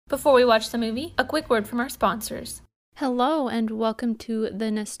Before we watch the movie, a quick word from our sponsors. Hello and welcome to The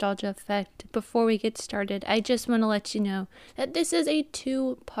Nostalgia Effect. Before we get started, I just want to let you know that this is a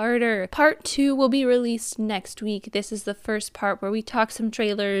two-parter. Part 2 will be released next week. This is the first part where we talk some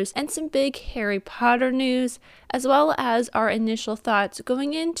trailers and some big Harry Potter news, as well as our initial thoughts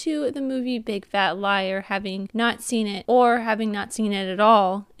going into the movie Big Fat Liar, having not seen it or having not seen it at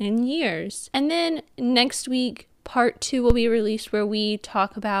all in years. And then next week, Part 2 will be released where we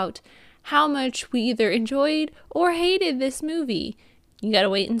talk about how much we either enjoyed or hated this movie. You gotta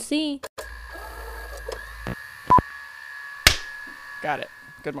wait and see. Got it.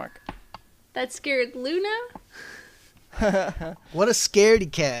 Good mark. That scared Luna? What a scaredy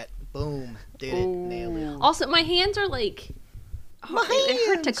cat. Boom. Did it. Nailed it. Also, my hands are like... It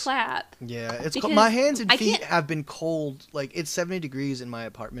hurt to clap. Yeah, it's Because cold. My hands and I feet can't- have been cold. Like, it's 70 degrees in my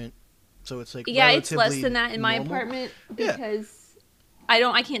apartment. So it's like Yeah, it's less relatively than that in my normal. apartment Yeah. because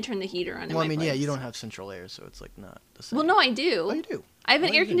I can't turn the heater on in Well, I my mean, yeah, place. you don't have central air, so it's like not the same. Well, no, I do. Oh, you do. I have an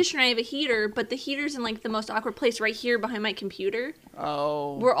Well, air you do. conditioner, I have a heater, but the heater's in like the most awkward place right here behind my computer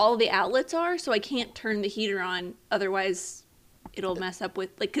Oh. where all the outlets are, so I can't turn the heater on, otherwise it'll mess up with,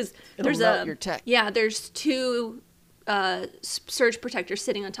 like, because there's melt your tech. Yeah, there's two surge protectors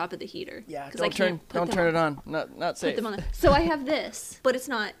sitting on top of the heater. Yeah, 'cause I don't turn can't put them it on. Not safe. Put them on the, so I have this, but it's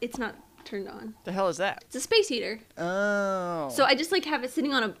not turned on. The hell is that? It's a space heater. Oh. So I just like have it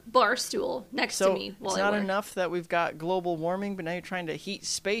sitting on a bar stool next to me while it's I not work. enough that we've got global warming, but now you're trying to heat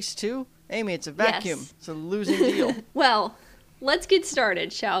space too? Amy, it's a vacuum. Yes. It's a losing deal. Well, let's get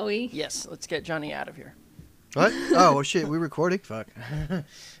started, shall we? Yes, let's get Johnny out of here. What? Oh, well, shit. We're recording? Fuck.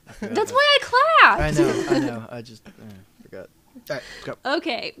 That's why I clapped. I know. I just forgot. All right, go.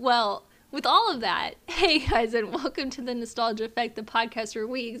 Okay, well, with all of that, hey guys, and welcome to the Nostalgia Effect, the podcast where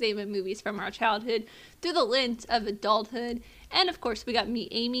we examine movies from our childhood through the lens of adulthood. And of course, we got me,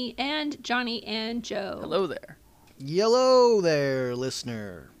 Amy, and Johnny, and Joe. Hello there. Yellow there,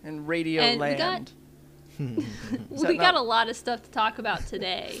 listener. In Radio And we Land. We got a lot of stuff to talk about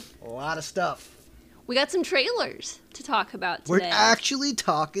today. A lot of stuff. We got some trailers to talk about We're today, actually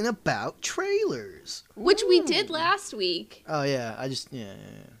talking about trailers. which we did last week. Oh, yeah. I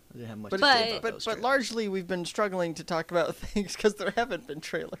didn't have much to But, say about those but trailers. largely we've been struggling to talk about things because there haven't been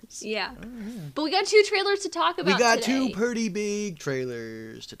trailers. Yeah. But we got two trailers to talk about We got today. two pretty big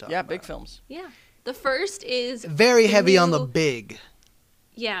trailers to talk Yeah, about. big films. Yeah. The first is Very heavy on the new- big.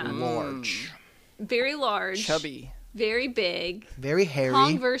 Yeah. Large. Very large. Chubby. Very big. Very hairy.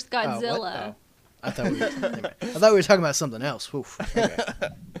 Kong vs. Oh, what? Godzilla. Oh. I thought we were talking about something else. Oof. Okay.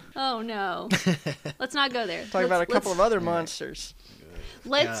 Oh no. Let's not go there. Talking about a couple of other monsters.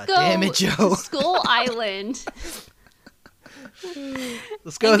 Let's God go damn it, Joe. to Skull Island.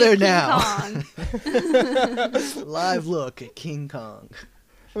 Let's go and there get King now. Kong. Live look at King Kong.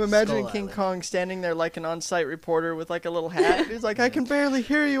 I'm imagining Skull King Island. Kong standing there like an on-site reporter with like a little hat. He's like, I can barely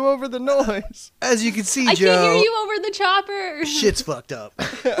hear you over the noise. As you can see, I Joe, can't hear you over the chopper. shit's fucked up.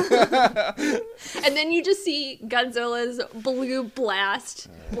 And then you just see Godzilla's blue blast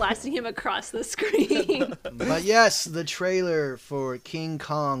blasting him across the screen. But yes, the trailer for King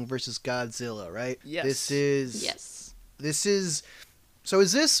Kong versus Godzilla, right? Yes. This is. Yes. So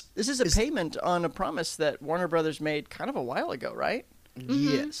is this? This is a payment on a promise that Warner Brothers made kind of a while ago, right?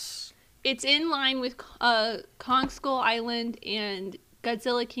 Yes. It's in line with Kong Skull Island and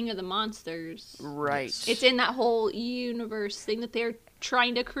Godzilla King of the Monsters. Right. It's in that whole universe thing that they're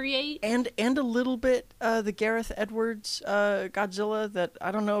trying to create. And a little bit the Gareth Edwards Godzilla that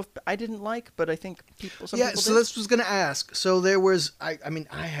I don't know if I didn't like, but I think some Yeah. people So did. this was gonna ask. So there was. I mean,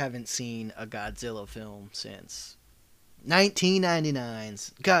 I haven't seen a Godzilla film since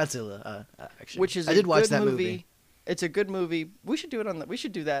 1999's Godzilla. Actually, Which is I a did watch good that movie. It's a good movie. We should do it on that. We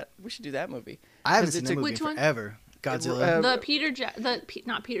should do that. We should do that movie. I haven't 'Cause seen it's that a- movie Which one? forever. Godzilla. Not Peter Jackson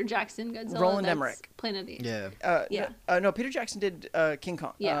Godzilla. Roland that's Emmerich. Planet of the Apes. yeah. Yeah. No, Peter Jackson did King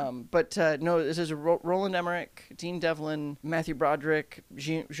Kong. Yeah. But no, this is Roland Emmerich, Dean Devlin, Matthew Broderick,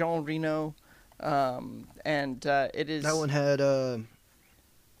 Jean Reno, and it is. That one had.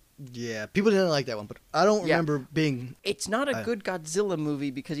 Yeah, people didn't like that one, but I don't Yeah. remember being. It's not a good Godzilla movie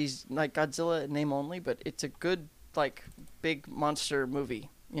because he's like Godzilla in name only, but it's a good like big monster movie.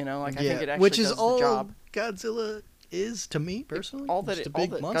 You know, like I think it actually which is does all the job. Godzilla is to me personally. All that Just a all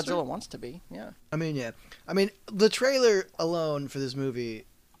big that monster. Godzilla wants to be. Yeah. I mean, yeah. I mean, the trailer alone for this movie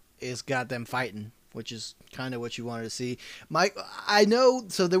is got them fighting, which is kind of what you wanted to see. Mike, I know.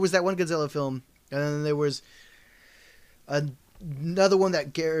 So there was that one Godzilla film, and then there was another one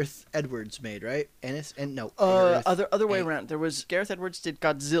that Gareth Edwards made, right? Ennis and no, Gareth Other way Ed- around. There was Gareth Edwards did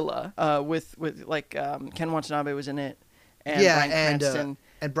Godzilla with like Ken Watanabe was in it, and Yeah, Bryan and, Cranston.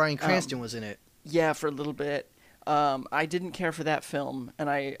 And Bryan Cranston was in it. Yeah, for a little bit. I didn't care for that film, and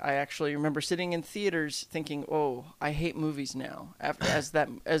I actually remember sitting in theaters thinking, "Oh, I hate movies now." After as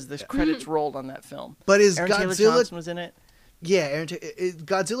the credits rolled on that film, But is Aaron Taylor Godzilla? Johnson was in it. Yeah, is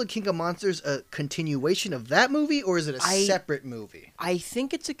Godzilla King of Monsters a continuation of that movie, or is it a separate movie? I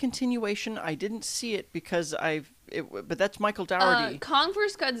think it's a continuation. I didn't see it because but that's Michael Dougherty. Kong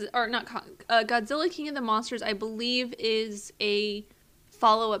vs. Godzilla, or not Kong, Godzilla King of the Monsters, I believe, is a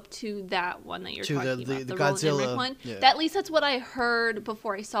follow-up to that one that you're To talking the about, the Godzilla Roland Emmerich one. yeah. At least that's what I heard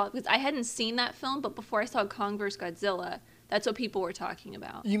before I saw it, because I hadn't seen that film, but before I saw Kong vs. Godzilla, that's what people were talking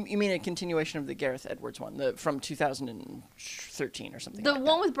about. You mean a continuation of the Gareth Edwards one, from 2013 or something? The like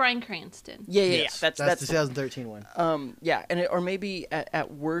one that. with Bryan Cranston. Yeah. Yes, That's the 2013 one. Yeah, and or maybe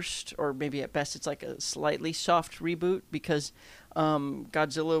at worst, or maybe at best, it's like a slightly soft reboot because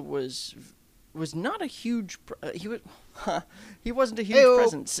Godzilla was not a huge. He wasn't a huge Hey-o.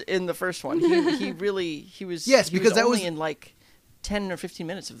 presence in the first one. He was. Yes, he because was that only was- in like 10 or 15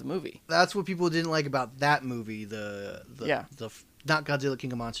 minutes of the movie. That's what people didn't like about that movie. Yeah. Not Godzilla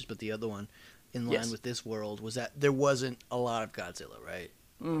King of Monsters, but the other one, in line Yes. with this world, was that there wasn't a lot of Godzilla, right?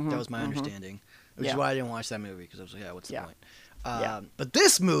 That was my understanding, which is Yeah. why I didn't watch that movie because I was like, yeah, what's the Yeah. point? Yeah. But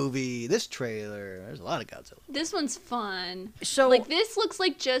this movie, this trailer, there's a lot of Godzilla. This one's fun. So Like, this looks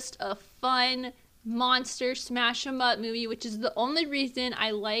like just a fun monster smash 'em up movie, which is the only reason I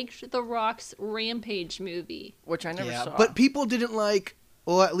liked The Rock's Rampage movie. which I never saw. But people didn't like,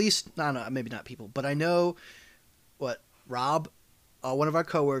 or at least, no, maybe not people, but I know Rob, one of our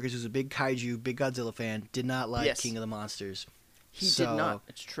coworkers who's a big kaiju, big Godzilla fan, did not like Yes. King of the Monsters. he did not.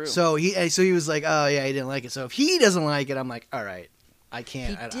 It's true. So he was like, oh yeah, he didn't like it. So if he doesn't like it, I'm like, all right, I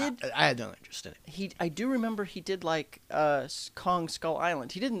can't. He did- I had no interest in it. I do remember he did like Kong Skull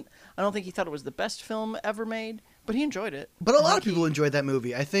Island. He didn't. I don't think he thought it was the best film ever made, but he enjoyed it. But a I lot of think people enjoyed that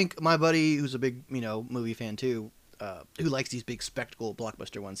movie. I think my buddy, who's a big movie fan too, who likes these big spectacle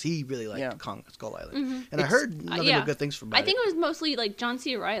blockbuster ones, he really liked Yeah. Kong Skull Island. Mm-hmm. And I heard nothing yeah. but good things from I it. think it was mostly like John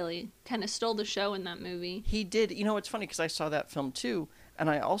C. Reilly kind of stole the show in that movie. He did. You know, it's funny because I saw that film too, and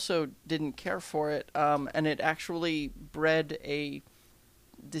I also didn't care for it. And it actually bred a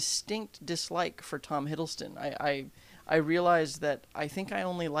distinct dislike for Tom Hiddleston. I realized that I think I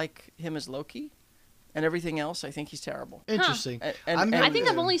only like him as Loki, and everything else I think he's terrible. Interesting. And I think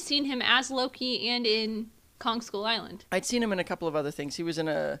I've only seen him as Loki and in Kong Skull Island. I'd seen him in a couple of other things. He was in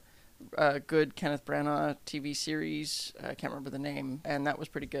a good Kenneth Branagh TV series. I can't remember the name, and that was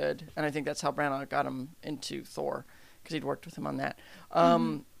pretty good. And I think that's how Branagh got him into Thor, because he'd worked with him on that.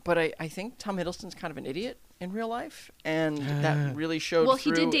 But I think Tom Hiddleston's kind of an idiot in real life, and that really showed. Well,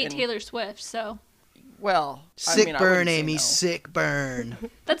 he through did date in- Taylor Swift, so Well, Sick I burn, wouldn't say Amy. no. Sick burn.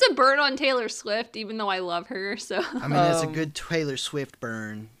 that's a burn on Taylor Swift, even though I love her. So I mean, that's a good Taylor Swift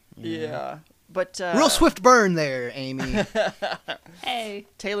burn. Yeah, but Real swift burn there, Amy. hey,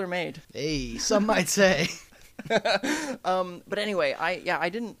 tailor made. Hey, some might say. But anyway, I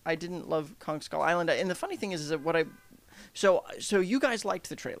didn't love Kong Skull Island, and the funny thing is that so you guys liked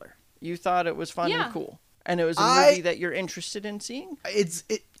the trailer. You thought it was fun Yeah. and cool, and it was a I- movie that you're interested in seeing.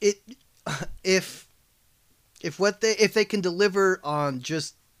 If they can deliver on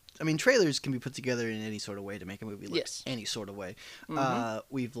just, I mean, trailers can be put together in any sort of way to make a movie look Yes. any sort of way. Mm-hmm.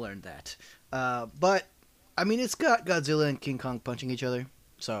 We've learned that. But I mean, it's got Godzilla and King Kong punching each other.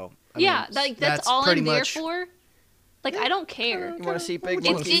 So I yeah, mean, like that's all pretty I'm there much, for. Like I don't care. You want to see big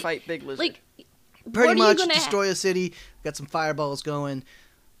It's- monkey it- fight big lizard? Like Pretty what are you much gonna destroy a city. Got some fireballs going.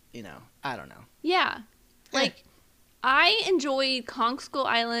 You know, I don't know. Yeah. Like, I enjoyed Kong Skull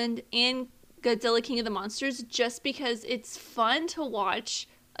Island and Godzilla King of the Monsters just because it's fun to watch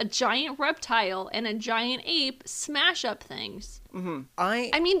a giant reptile and a giant ape smash up things.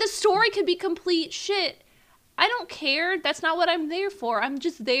 I mean, the story could be complete shit. I don't care. That's not what I'm there for. I'm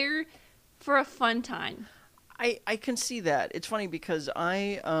just there for a fun time. I can see that. It's funny because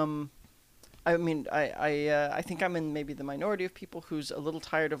I think I'm in maybe the minority of people who's a little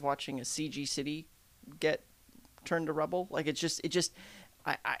tired of watching a CG city get turned to rubble. Like it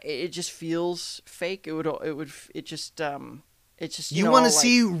just feels fake. You want to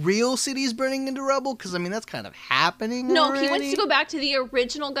see real cities burning into rubble? Because I mean, that's kind of happening. No, already. he wants to go back to the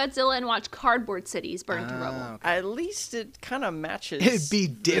original Godzilla and watch cardboard cities burn to rubble. At least it kind of matches. It'd be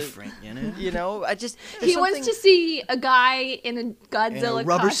different, you know. You know, He wants to see a guy in a Godzilla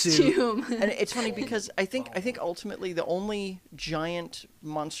rubber suit. costume. And it's funny because I think ultimately the only giant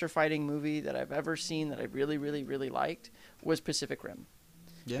monster fighting movie that I've ever seen that I really, really, really liked was Pacific Rim.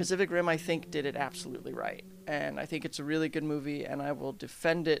 Yeah. Pacific Rim, I think, did it absolutely right. And I think it's a really good movie, and I will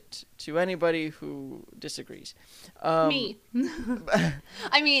defend it to anybody who disagrees. Me.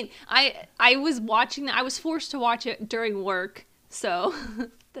 I mean, I was watching. I was forced to watch it during work, so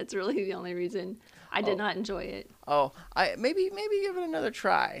that's really the only reason. I did not enjoy it. Oh, maybe give it another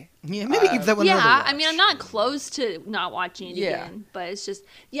try. Yeah, maybe give that one another Yeah, watch. I mean, I'm not close to not watching it Yeah. again, but it's just,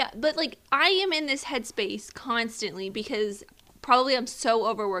 but like, I am in this headspace constantly because probably I'm so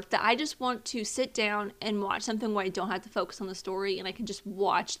overworked that I just want to sit down and watch something where I don't have to focus on the story and I can just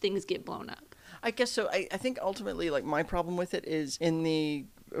watch things get blown up. I guess so. I think ultimately, like, my problem with it is in the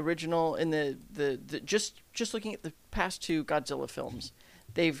original, in the just looking at the past two Godzilla films,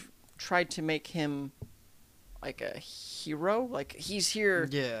 they've tried to make him like a hero. Like, he's here.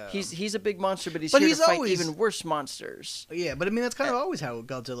 Yeah. He's a big monster, but he's But here he's to fight always- even worse monsters. Yeah, but I mean that's kind of always how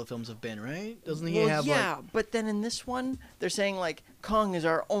Godzilla films have been, right? Doesn't he Well, have yeah, like but then in this one, they're saying, like, Kong is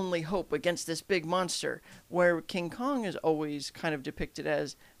our only hope against this big monster, where King Kong is always kind of depicted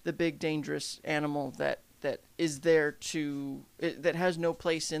as the big, dangerous animal that is there that has no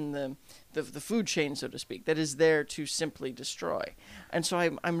place in the food chain, so to speak, that is there to simply destroy. And so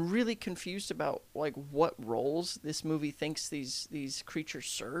I'm really confused about, like, what roles this movie thinks these creatures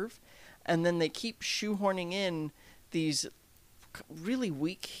serve, and then they keep shoehorning in these really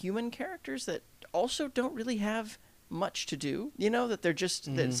weak human characters that also don't really have much to do. You know, that they're just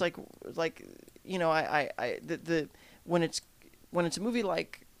that it's like you know, when it's a movie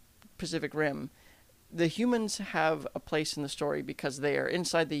like Pacific Rim, the humans have a place in the story because they are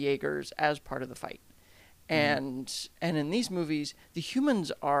inside the Jaegers as part of the fight. And in these movies, the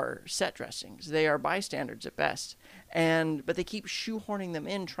humans are set dressings. They are bystanders at best. But they keep shoehorning them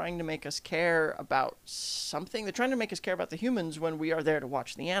in, trying to make us care about something. They're trying to make us care about the humans when we are there to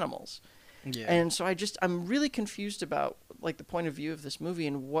watch the animals. yeah. And so I'm really confused about, like, the point of view of this movie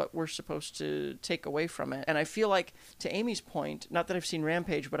and what we're supposed to take away from it. And I feel like, to Amy's point, not that I've seen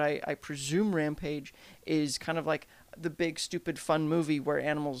Rampage, but I presume Rampage is kind of like the big, stupid, fun movie where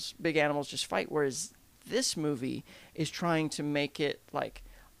big animals just fight, whereas this movie is trying to make it, like,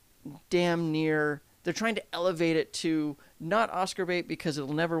 damn near... They're trying to elevate it to not Oscar bait because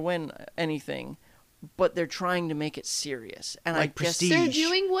it'll never win anything, but they're trying to make it serious. And Like I guess Prestige. They're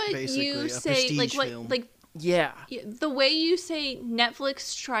doing what basically, you a say, like prestige what, film. like yeah. the way you say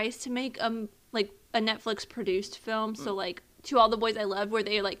Netflix tries to make like a Netflix produced film. So like To All the Boys I Loved, where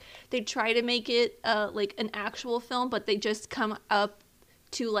they try to make it like an actual film, but they just come up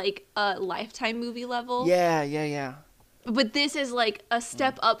to like a Lifetime movie level. Yeah. But this is like a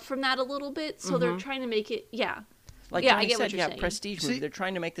step up from that a little bit, so they're trying to make it, Like Yeah, Johnny I get what said, you're saying. Prestige movie. See- They're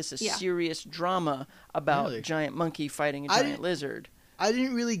trying to make this a Yeah. serious drama about Really? a giant monkey fighting a I giant didn't- lizard. I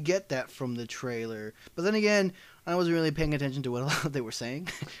didn't really get that from the trailer. But then again, I wasn't really paying attention to what they were saying.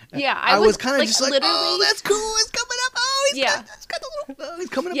 Yeah, I was kind of like, just like, literally- oh, that's cool. It's coming up. Oh, he's Yeah. got the little. Oh, he's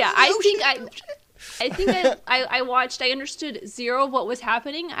coming up. Yeah, out of the I ocean. think I watched. I understood zero of what was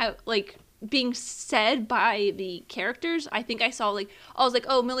happening. Being said by the characters. I think I was like,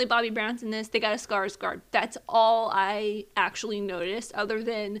 oh, Millie Bobby Brown's in this. They got a Skarsgård. That's all I actually noticed, other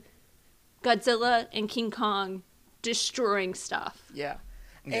than Godzilla and King Kong destroying stuff. Yeah.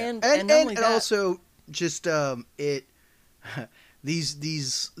 Yeah. And not only that, also just it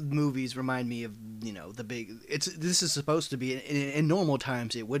these movies remind me of, you know, the big this is supposed to be in normal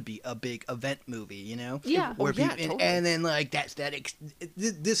times it would be a big event movie, you know, Yeah. Oh, yeah, people, totally. and then like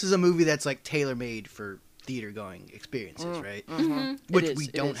this is a movie that's like tailor made for theater going experiences, right? Which It is, we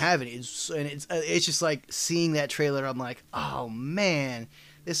it don't is. have any. It's just like seeing that trailer. I'm like, oh man,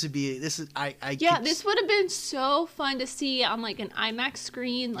 this would be I Yeah, could- this would have been so fun to see on like an IMAX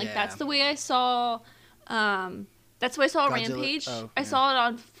screen. Like Yeah. that's the way I saw. That's why I saw Godzilla. Rampage. Oh, I yeah. saw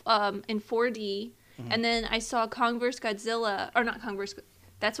it on in 4D, and then I saw Kong vs Godzilla, or not Kong vs.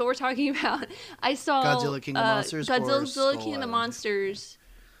 That's what we're talking about. I saw Godzilla King of Monsters or Godzilla Skull King of the Island? Monsters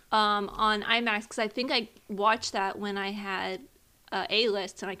on IMAX because I think I watched that when I had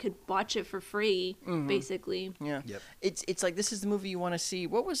A-list and I could watch it for free, basically. yeah. Yep. It's like, this is the movie you want to see.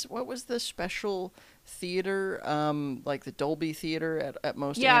 What was the special theater, like the Dolby theater at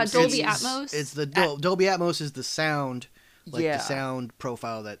most Yeah, AMCs? Dolby Atmos. It's the Dolby Atmos is the sound, like Yeah. the sound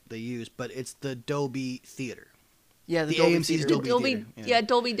profile that they use, but it's the Dolby Theater. Yeah, the Dolby AMC's theater. Dolby Dolby, Theater, yeah,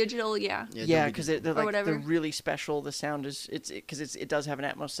 Dolby Digital, yeah. Yeah, Dolby because Digital. they're Or like whatever. they're really special. The sound is because it does have an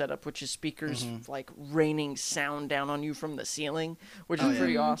Atmos setup, which is speakers Mm-hmm. like raining sound down on you from the ceiling, which Oh, is yeah.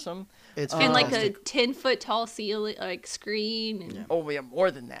 pretty awesome. It's And like a fantastic. 10-foot tall ceiling, like screen. And, Yeah. Oh yeah,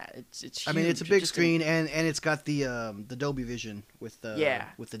 more than that. It's I mean, it's a huge. big Just screen, and it's got the Dolby Vision with the Yeah.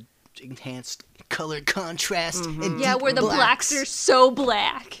 with the enhanced color contrast. And Yeah, deep where the blacks are so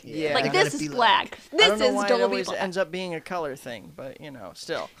black. Yeah. Like, Gotta this is be like- black. I This don't know is why it Dolby always black. ends up being a color thing, but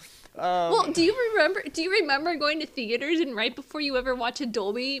still. Well, do you remember going to theaters and right before you ever watch a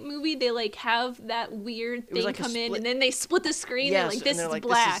Dolby movie, they like have that weird was thing like a come in split- and then they split the screen Yes, and like, this and they're is like,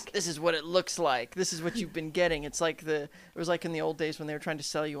 black. This is what it looks like. This is what you've been getting. It's like it was like in the old days when they were trying to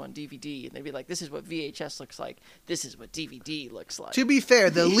sell you on DVD, and they'd be like, this is what VHS looks like. This is what DVD looks like. To be fair,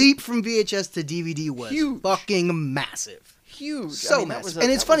 the leap from VHS to DVD was Huge. fucking massive. Huge. So I mean, that massive. was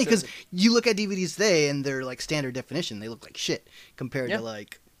And it's that funny was because you look at DVDs today and they're like standard definition. They look like shit compared Yeah. to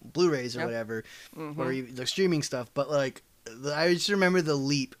like Blu-rays or Yeah. whatever, Mhm. or even the streaming stuff. But like, I just remember the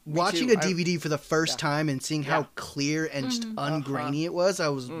leap. Watching too. a DVD for the first time and seeing how Yeah. clear and just ungrainy it was, I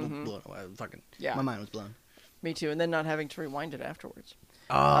was blown away. Fucking, Yeah. my mind was blown. Me too. And then not having to rewind it afterwards.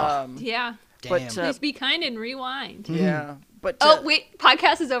 Oh, Yeah. But damn. Please be kind and rewind. yeah. But Oh, wait.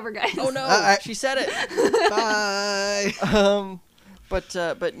 Podcast is over, guys. Oh no, she said it. Bye.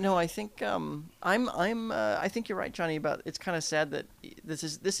 But no, I think I think you're right, Johnny. About it's kind of sad that this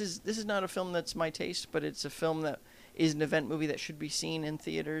is not a film that's my taste, but it's a film that is an event movie that should be seen in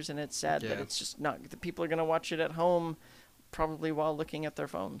theaters, and it's sad that Yeah. it's just not. The people are gonna watch it at home, probably while looking at their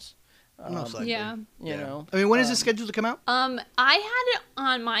phones. Most likely. Yeah. You know. I mean, when is this scheduled to come out? I had it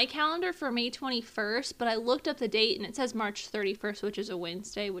on my calendar for May 21st, but I looked up the date and it says March 31st, which is a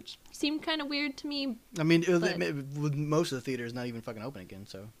Wednesday, which seemed kind of weird to me. I mean, But- with most of the theaters not even fucking open again.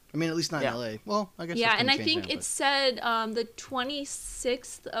 So, I mean, at least not Yeah. in LA. Well, I guess. Yeah, that's and gonna I change think now, it said the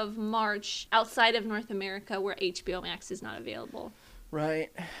 26th of March outside of North America where HBO Max is not available. Right.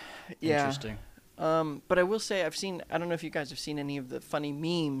 but- Yeah. Interesting. But I will say I don't know if you guys have seen any of the funny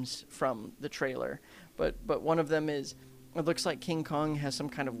memes from the trailer, but one of them is it looks like King Kong has some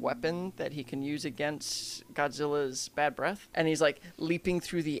kind of weapon that he can use against Godzilla's bad breath, and he's like leaping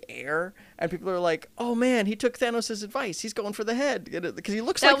through the air, and people are like, "Oh man, he took Thanos' advice. He's going for the head because he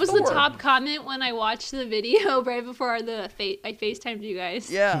looks That like was Thor." the top comment when I watched the video right before I FaceTimed you guys.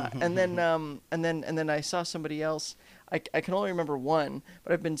 Yeah, and then I saw somebody else. I can only remember one,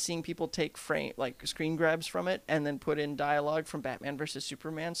 but I've been seeing people take screen grabs from it and then put in dialogue from Batman versus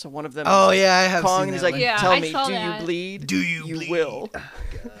Superman. So one of them Oh is yeah, I have Kong, seen and he's that like, one. Yeah, "Tell I me, saw do that. you bleed? Do you bleed?" will."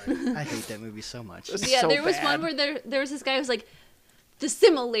 I hate that movie so much. It's Yeah, so there was bad. one where there was this guy who was like, the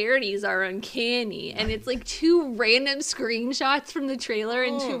similarities are uncanny, and it's like two random screenshots from the trailer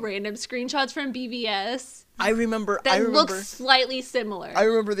and two random screenshots from BVS I remember. that look slightly similar. I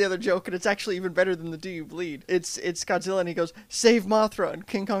remember the other joke, and it's actually even better than the "Do you bleed?" It's Godzilla, and he goes, "Save Mothra," and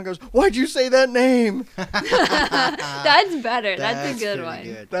King Kong goes, "Why'd you say that name?" That's better. That's a good pretty one.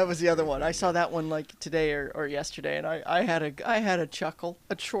 good. That was the other one. I saw that one like today or yesterday, and I had a chuckle,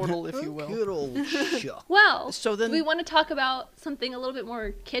 a chortle, if you will. Good old shock. Well, So then- do we want to talk about something a little bit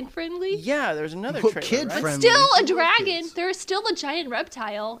more kid-friendly? Yeah, there's another Well, trailer. kid right? friendly. Still a Little dragon. kids. There is still a giant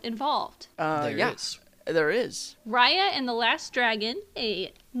reptile involved. There Yeah, is. there is. Raya and the Last Dragon,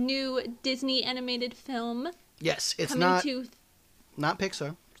 a new Disney animated film Yes, it's coming not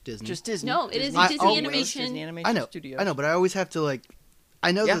Pixar. It's Disney. Just Disney. No, it is Disney a Disney Studios, animation. Disney Animation I know, Studios. I know, but I always have to like.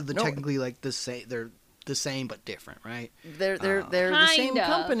 I know Yeah, that they're no. technically like the same. They're the same but different, right? They're the same Kind of.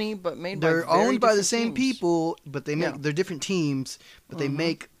 company, but made They're by very owned by the different same teams. people, but they make Yeah. they're different teams, but they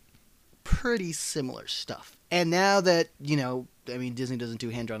make pretty similar stuff. And now that I mean, Disney doesn't do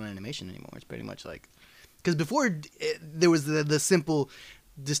hand-drawn animation anymore. It's pretty much like because before there was the simple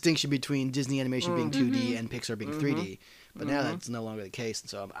distinction between Disney animation being 2D and Pixar being 3D. But now that's no longer the case. And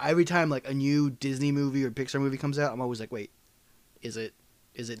so every time like a new Disney movie or Pixar movie comes out, I'm always like, wait, is it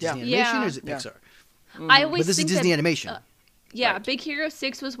Disney Yeah. animation Yeah. or is it Yeah. Pixar? I always But this is think Disney that, animation. Yeah, Right. Big Hero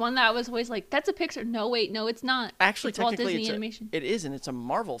 6 was one that I was always like, that's a Pixar. No, wait, no, it's not. Actually, it's Walt technically, Disney Animation. it is, and it's a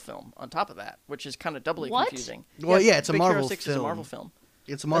Marvel film on top of that, which is kind of doubly What? confusing. Well, yeah, it's a Big Hero Marvel 6 is a film. Marvel film.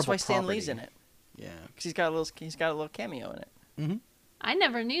 It's a Marvel That's why Stan property. Lee's in it, Yeah. because he's got a little cameo in it. I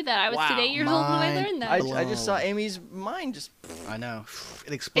never knew that. I was Wow. 8 years old when I Mind learned that. I just saw Blown. Amy's mind just. I know. It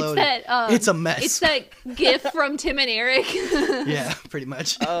it's exploded. that. It's a mess. It's that gif from Tim and Eric. Yeah, pretty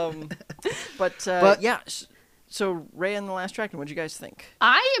much. But yeah. So Raya and the Last Dragon, what do you guys think?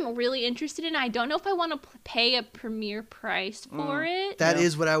 I am really interested in it. I don't know if I want to pay a premiere price for it. That Yeah.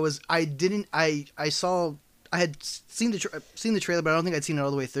 is what I was. I didn't. I saw. I had seen the trailer, but I don't think I'd seen it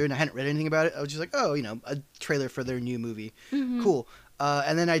all the way through, and I hadn't read anything about it. I was just like, oh, a trailer for their new movie, cool.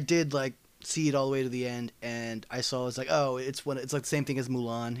 And then I did like see it all the way to the end, and I saw it's like, oh, it's like the same thing as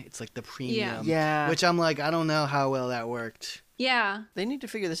Mulan. It's like the premium, Yeah. Which I'm like, I don't know how well that worked. Yeah. They need to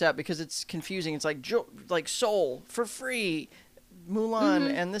figure this out because it's confusing. It's like like Soul for free,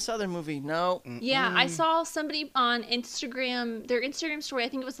 Mulan and this other movie. No. Yeah, I saw somebody on Instagram, their Instagram story, I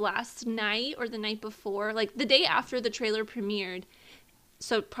think it was last night or the night before, like the day after the trailer premiered,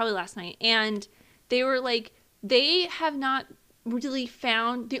 so probably last night, and they were like, they have not really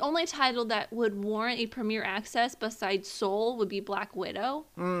found, the only title that would warrant a premiere access besides Soul would be Black Widow,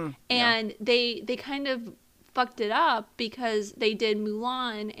 and they kind of fucked it up because they did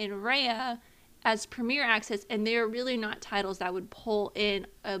Mulan and Raya as premiere access, and they're really not titles that would pull in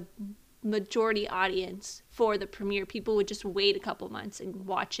a majority audience for the premiere. People would just wait a couple months and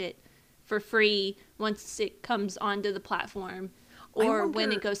watch it for free once it comes onto the platform or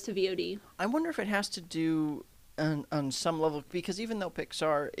when it goes to VOD. I wonder if it has to do on some level, because even though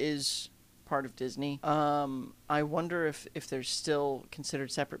Pixar is part of Disney, I wonder if they're still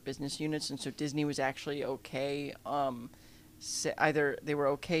considered separate business units, and so Disney was actually okay. Either they were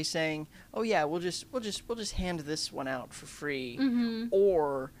okay saying, "Oh yeah, we'll just hand this one out for free,"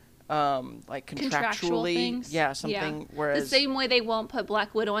 or like contractually, things. yeah, something. Yeah. Whereas the same way they won't put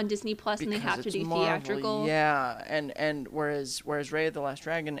Black Widow on Disney Plus and they have to do Marvel, theatrical. yeah, and whereas Raya the Last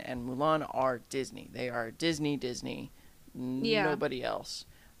Dragon and Mulan are Disney, they are Disney, nobody else.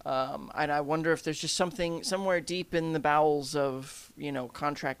 And I wonder if there's just something somewhere deep in the bowels of,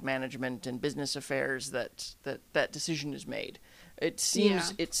 contract management and business affairs that decision is made. It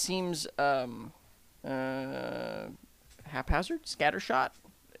seems haphazard, scattershot,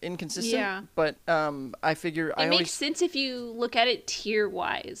 inconsistent. Yeah. But I figure it makes sense if you look at it tier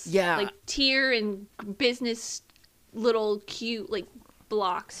wise. Yeah. Like tier and business little cute like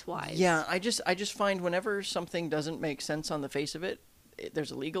blocks wise. Yeah, I just find whenever something doesn't make sense on the face of it,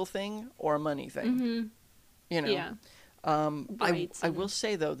 there's a legal thing or a money thing. Yeah. I will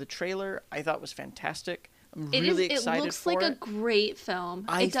say though, the trailer I thought was fantastic. I'm really excited. It looks for like it. a great film.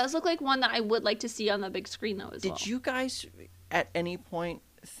 It does look like one that I would like to see on the big screen though as well. Did you guys at any point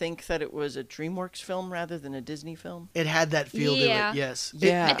think that it was a DreamWorks film rather than a Disney film? It had that feel to it, yes.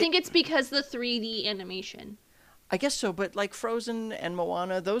 Yeah. I think it's because the 3D animation. I guess so, but like Frozen and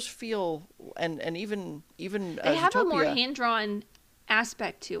Moana, those feel and even they have Zootopia, a more hand-drawn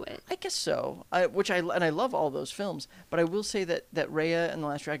aspect to it. I guess so. I love all those films, but I will say that Raya and the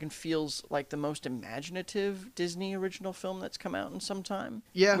Last Dragon feels like the most imaginative Disney original film that's come out in some time.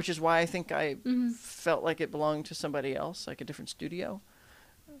 Yeah. Which is why I think I felt like it belonged to somebody else, like a different studio.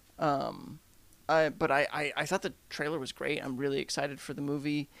 But I thought the trailer was great. I'm really excited for the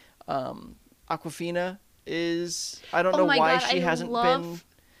movie. Awkwafina is, I don't know why she hasn't been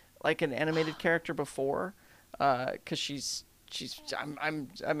like an animated character before, because I'm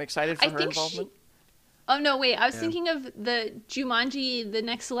excited for her involvement. Oh no, wait! I was thinking of the Jumanji: The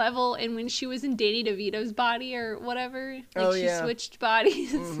Next Level, and when she was in Danny DeVito's body or whatever, she switched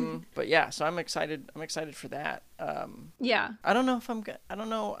bodies. But yeah, so I'm excited. I'm excited for that. Yeah. I don't know if I don't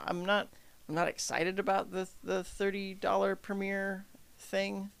know. I'm not excited about the $30 premiere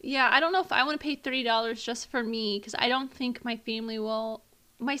thing. Yeah, I don't know if I want to pay $30 just for me, because I don't think my family will.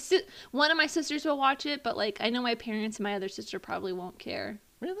 One of my sisters will watch it, but like I know my parents and my other sister probably won't care.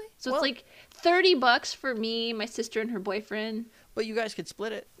 Really? So it's like $30 for me, my sister, and her boyfriend. But you guys could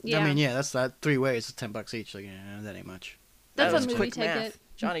split it. Yeah. I mean, yeah, that's that 3 ways. It's $10 each. Like, that ain't much. That's that a was movie quick ticket. math.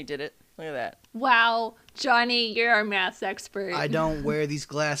 Johnny did it. Look at that. Wow, Johnny, you're our math expert. I don't wear these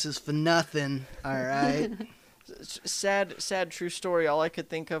glasses for nothing. All right. Sad true story. All I could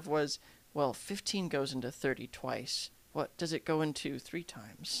think of was, well, 15 goes into 30 twice. What does it go into 3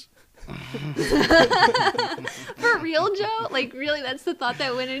 times? For real, Joe? Like, really, that's the thought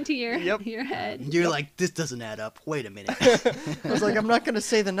that went into your head? You're like, this doesn't add up. Wait a minute. I was like, I'm not going to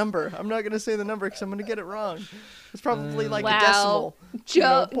say the number. I'm not going to say the number because I'm going to get it wrong. It's probably like a decimal.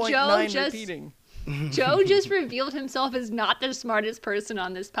 Joe, 0.9 repeating. Joe just revealed himself as not the smartest person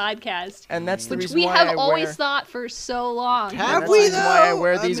on this podcast. And that's the which reason we why have always thought for so long. Have that's we, the reason why I though?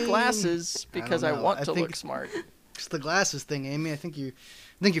 wear these I mean, glasses, because I don't know. want I to think- look smart. It's the glasses thing, Amy. I think you're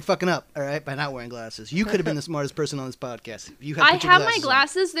fucking up, all right, by not wearing glasses. You could have been the smartest person on this podcast. If you had I put your have my glasses on.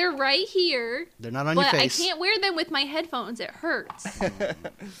 glasses. They're right here. They're not on your But I face. can't wear them with my headphones. It hurts. And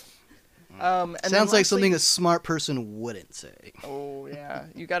then Sounds like lastly- something a smart person wouldn't say. Oh yeah,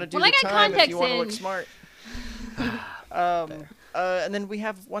 you got to do Well, I the got time if contacts you want to look in. smart. And then we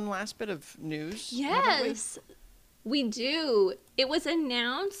have one last bit of news. haven't we? Yes, we do. It was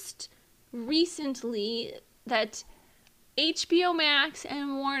announced recently that HBO Max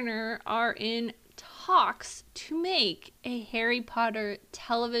and Warner are in talks to make a Harry Potter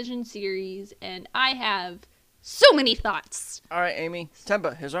television series, and I have so many thoughts. All right, Amy.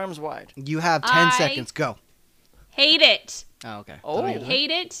 Temba, his arms wide. You have 10 I- seconds. Go. Hate it. Oh, okay. Oh. Don't you do that?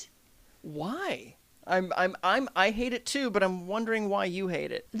 Hate it. Why? I hate it too, but I'm wondering why you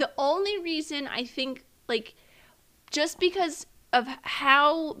hate it. The only reason I think, like, just because of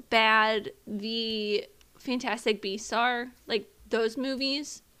how bad the Fantastic Beasts are, like, those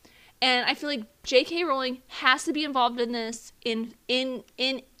movies, and I feel like J.K. Rowling has to be involved in this in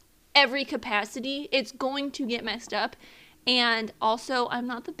every capacity. It's going to get messed up. And also, I'm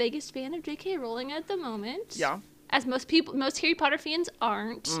not the biggest fan of J.K. Rowling at the moment. Yeah. As most Harry Potter fans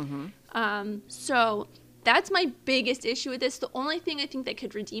aren't. Mm-hmm. So that's my biggest issue with this. The only thing I think that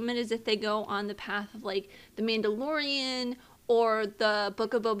could redeem it is if they go on the path of, like, The Mandalorian or the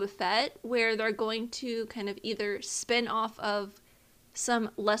Book of Boba Fett, where they're going to kind of either spin off of some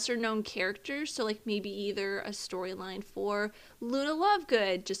lesser known characters, so, like, maybe either a storyline for Luna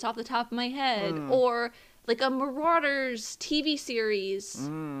Lovegood, just off the top of my head, or like a Marauders TV series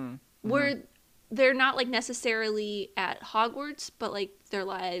where they're not, like, necessarily at Hogwarts, but, like, their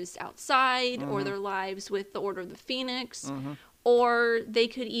lives outside or their lives with the Order of the Phoenix. Or they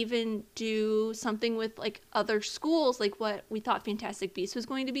could even do something with, like, other schools, like what we thought Fantastic Beasts was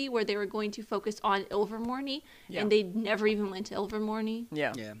going to be, where they were going to focus on Ilvermorny, and they never even went to Ilvermorny.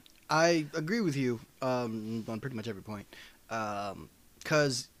 Yeah. Yeah, I agree with you on pretty much every point.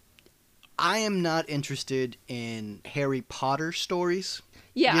 Because I am not interested in Harry Potter stories.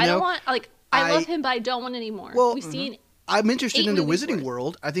 Yeah, You I know, don't want, like, I love him, but I don't want any more. Well, We've seen I'm interested 8 in the movies Wizarding worth.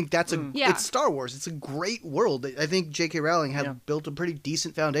 World. I think that's it's Star Wars. It's a great world. I think J.K. Rowling had built a pretty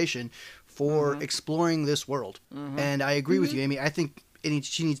decent foundation for exploring this world. And I agree with you, Amy. I think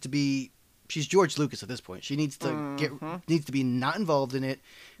she needs to be. She's George Lucas at this point. She needs to needs to be not involved in it.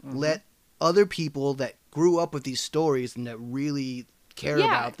 Let other people that grew up with these stories and that really care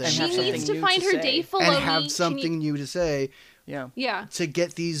about them And she have something needs to new find to her say. Dave Filoni. and have something new to say. Yeah. Yeah. To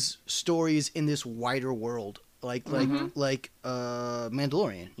get these stories in this wider world, like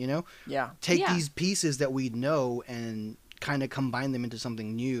Mandalorian, you know, Yeah. take these pieces that we know and kind of combine them into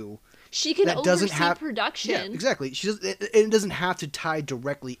something new. She can that oversee doesn't have production. Yeah, exactly. It doesn't have to tie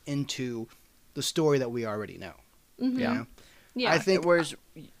directly into the story that we already know. Mm-hmm. You know? Yeah. I think Whereas,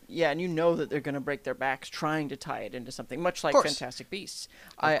 and you know that they're going to break their backs trying to tie it into something, much like course. Fantastic Beasts.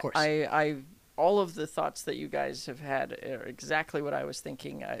 Of course. I all of the thoughts that you guys have had are exactly what I was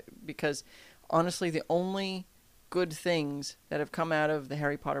thinking. Because honestly, the only good things that have come out of the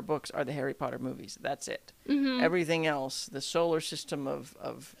Harry Potter books are the Harry Potter movies. That's it. Mm-hmm. Everything else, the solar system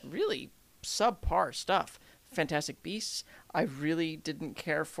of really subpar stuff. Fantastic Beasts, I really didn't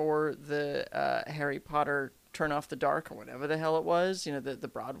care for the Harry Potter Turn Off the Dark or whatever the hell it was, you know, the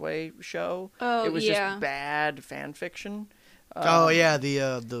Broadway show. Oh, it was yeah. just bad fan fiction. oh yeah,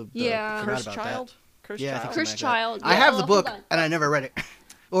 the Yeah. forgot Cursed about Child? that. Cursed Yeah, I Child? think Cursed something like Child. that. I Yeah, have the hold book on. and I never read it.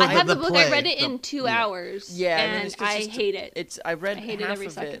 Or I have the book. play. I read it in 2 hours. Yeah, and it's I just- hate it. I read I hated half every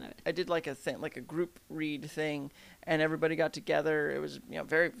of second of it. I did like a group read thing, and everybody got together. It was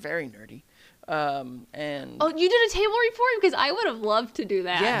very very nerdy, and Oh, you did a table read for him? Because I would have loved to do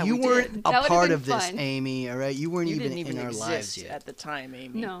that. Yeah, You we weren't did. That a would've part been of this, fun. Amy. All right, you weren't you even didn't even in our exist lives yet. at the time,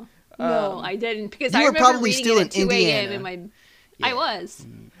 Amy. No. No, I didn't. Because You I were remember probably reading still it in at 2 a.m. Indiana. in my... Yeah. I was.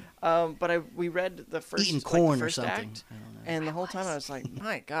 But we read the first Eating like, the corn or first something. act, I don't know. and the whole time I was like,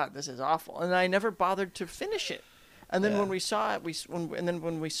 my God, this is awful, and I never bothered to finish it. And then when we saw it,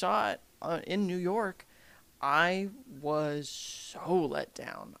 when we saw it in New York, I was so let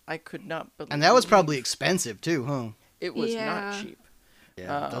down. I could not believe. And that was probably expensive too, huh? It was Yeah. not cheap,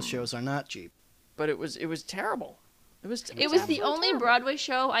 Yeah, those shows are not cheap. but it was terrible. It was It was the absolutely only terrible. Broadway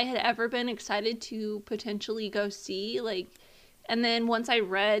show I had ever been excited to potentially go see. Like, and then once I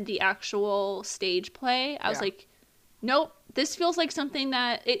read the actual stage play, I was Yeah. like, nope, this feels like something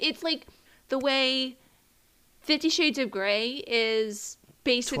that it's like the way 50 Shades of Grey is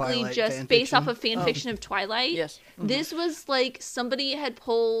basically Twilight just fan based off fiction. of fan fiction of Twilight. Yes. Mhm. This was like somebody had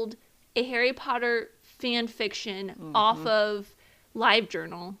pulled a Harry Potter fan fiction off of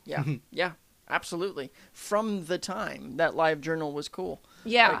LiveJournal. Yeah, yeah, absolutely. From the time that LiveJournal was cool.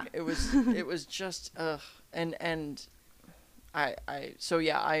 Yeah. Like, it was just and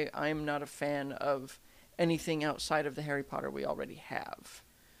I'm not a fan of anything outside of the Harry Potter we already have.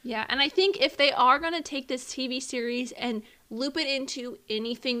 Yeah, and I think if they are going to take this TV series and loop it into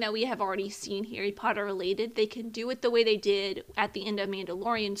anything that we have already seen Harry Potter related, they can do it the way they did at the end of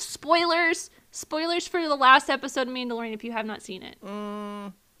Mandalorian. Spoilers! Spoilers for the last episode of Mandalorian if you have not seen it.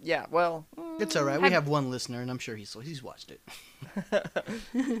 Yeah, well, It's all right. We have one listener, and I'm sure he's watched it.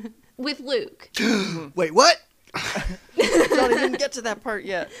 With Luke. Wait, what? don't even get to that part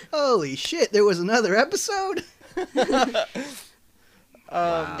yet. Holy shit! There was another episode.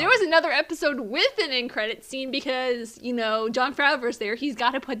 Wow. There was another episode with an end credit scene because, you know, Jon Favreau's there. He's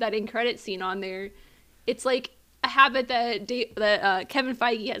got to put that end credit scene on there. it's like a habit that Kevin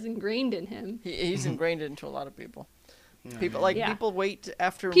Feige has ingrained in him. He's ingrained into a lot of people. People Yeah. people wait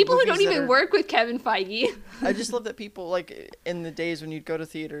after People who movies don't that even are- work with Kevin Feige. I just love that people, like, in the days when you'd go to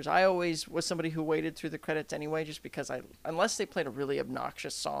theaters, I always was somebody who waited through the credits anyway, just because unless they played a really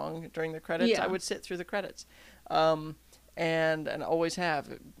obnoxious song during the credits, Yeah. I would sit through the credits. And always have,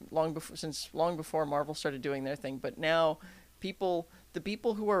 long before Marvel started doing their thing. But now the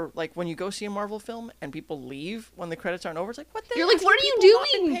people who are, like, when you go see a Marvel film and people leave when the credits aren't over, it's like, what the You're like, have what are you people not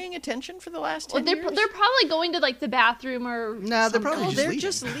been doing? paying attention for the last Well, 10 they're years? probably going to like the bathroom or Nah, they're something. probably Oh, just they're leaving.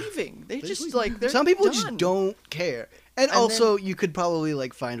 just leaving. They just, leave. like, they're Some people done. just don't care. And also, you could probably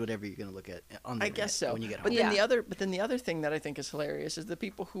like find whatever you're gonna look at on the I internet guess so. when you get home. But Yeah. then the other thing that I think is hilarious is the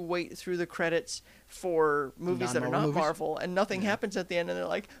people who wait through the credits for movies that are Non-Marvel not movies? Marvel and nothing happens at the end and they're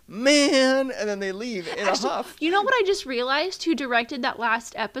like, man, and then they leave in a huff. You know what I just realized? Who directed that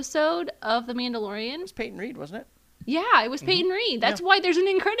last episode of The Mandalorian? It was Peyton Reed, wasn't Yeah, it was Peyton Reed. That's why there's an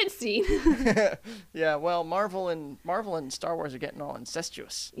end credits scene. it? Yeah. Well, Marvel and Star Wars are getting all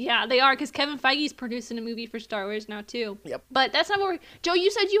incestuous. Yeah, they are, because Kevin Feige's producing a movie for Star Wars now, too. Yep. But that's not what we're... Joe,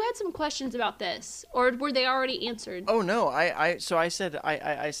 you said you had some questions about this, or were they already answered? Oh no, I said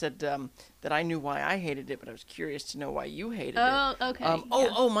that I knew why I hated it, but I was curious to know why you hated it. Oh, okay.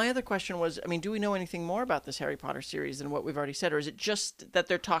 Yeah. My other question was, I mean, do we know anything more about this Harry Potter series than what we've already said, or is it just that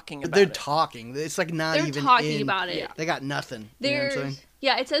they're talking about They're it? talking. It's like not They're even talking in- about it. Yeah. They got nothing. You know what I'm saying?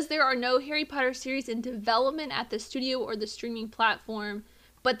 Yeah, it says there are no Harry Potter series in development at the studio or the streaming platform,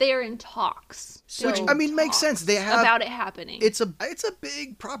 but they are in talks. Which, So I mean, makes sense. They have about it happening. It's a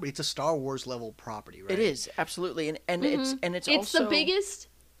big property. It's a Star Wars level property, right? It is absolutely, and it's It's also the biggest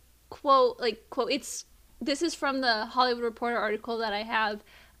quote. This is from the Hollywood Reporter article that I have.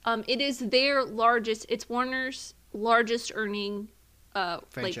 It is their largest. It's Warner's largest earning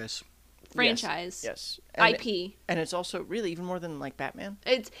Franchise. franchise. Yes. And IP. and it's also really even more than like Batman.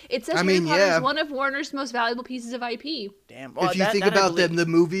 It says I Harry mean, Potter yeah. is one of Warner's most valuable pieces of IP. Damn. If you think I about believe. the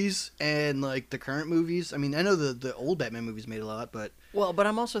movies and like the current movies, I mean, I know the old Batman movies made a lot, but Well, but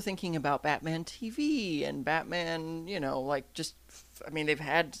I'm also thinking about Batman TV and Batman, like just, I mean, they've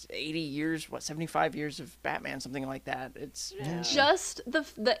had 80 years, 75 years of Batman, something like that. It's Just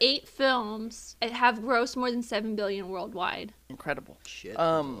the 8 films have grossed more than $7 billion worldwide. incredible. shit.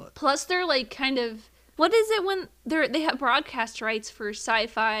 Plus, they're like kind of, what is it when they have broadcast rights for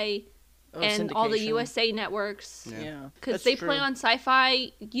Sci-Fi and all the syndication. USA networks? Yeah. Because that's they true. play on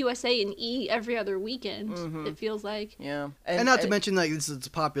Sci-Fi, USA, and E every other weekend. It feels like. Yeah. and not to mention, like, this is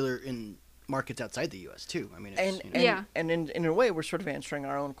popular in markets outside the U.S. too. I mean, it's, And in a way, we're sort of answering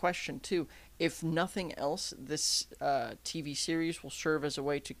our own question too. If nothing else, this TV series will serve as a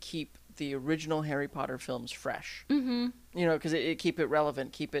way to keep the original Harry Potter films fresh. Mm-hmm. Because it keep it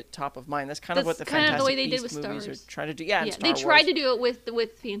relevant, keep it top of mind. That's kind of what the That's kind of the Fantastic way they did Beasts with Star movies Wars. are trying to do. Yeah, Yeah, Star they Wars. tried to do it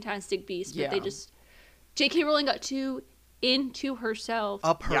with Fantastic Beasts, but they Yeah. just J.K. Rowling got too into herself.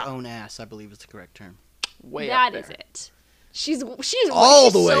 up her Yeah. own ass, I believe is the correct term. way That up there. is it. She's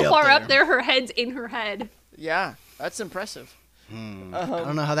All the way so up far there. up there. Her head's in her head. Yeah, that's impressive. I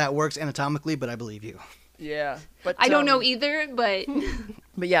don't know how that works anatomically, but I believe you. Yeah, but I don't know either, but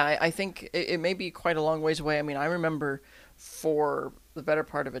But yeah, I think it may be quite a long ways away. I mean, I remember for the better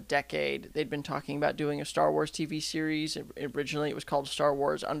part of a decade, they'd been talking about doing a Star Wars TV series. Originally, it was called Star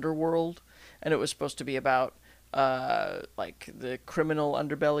Wars Underworld, and it was supposed to be about like the criminal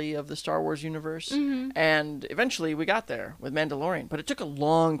underbelly of the Star Wars universe. Mm-hmm. And eventually, we got there with Mandalorian, but it took a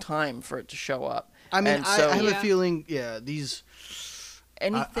long time for it to show up. I mean, And so, I have a Yeah. feeling, these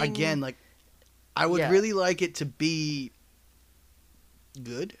anything again, like, I would Yeah. really like it to be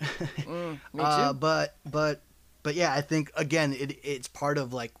good. Me too. But yeah, I think again, it's part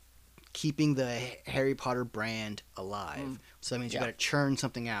of like keeping the Harry Potter brand alive. So that means you Yeah. got to churn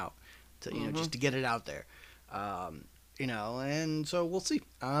something out to just to get it out there. And so we'll see.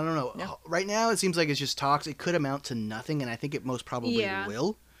 I don't know. Yeah. Right now, it seems like it's just talks. It could amount to nothing, and I think it most probably Yeah.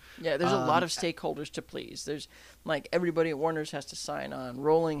 will. Yeah, there's a lot of stakeholders to please. There's like everybody at Warner's has to sign on.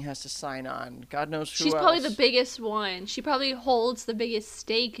 Rowling has to sign on. God knows who she's else. probably the biggest one. She probably holds the biggest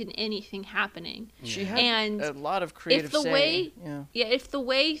stake in anything happening. She had And a lot of creative if the say. way, Yeah. if the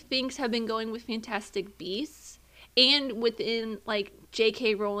way things have been going with Fantastic Beasts, and within like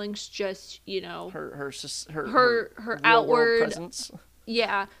J.K. Rowling's just Her her real world outward presence.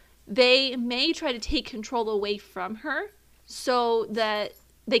 yeah, they may try to take control away from her so that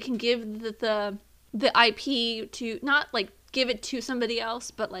they can give the IP to not like give it to somebody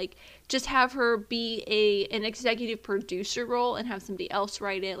else, but like just have her be an executive producer role and have somebody else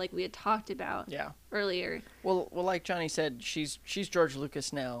write it, like we had talked about earlier. Well, like Johnny said, she's George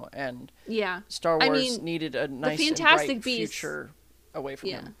Lucas now, and yeah, Star Wars needed a nice and bright future away from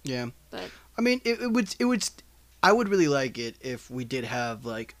him. Yeah, but I mean, it would. I would really like it if we did have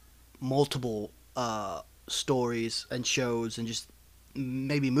like multiple stories and shows and just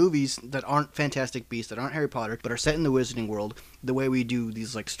maybe movies that aren't Fantastic Beasts, that aren't Harry Potter, but are set in the Wizarding World, the way we do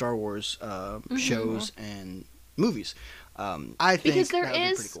these like Star Wars shows and movies. I think because that would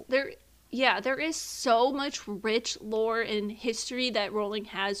be pretty cool. there is so much rich lore and history that Rowling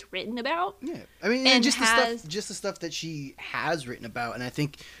has written about. Yeah, I mean, and just the stuff that she has written about, and I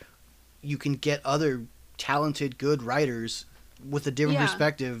think you can get other talented, good writers with a different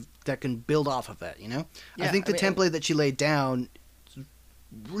perspective that can build off of that. You know, I think the template that she laid down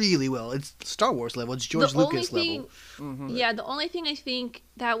really well. It's Star Wars level. It's George Lucas level. Yeah, the only thing I think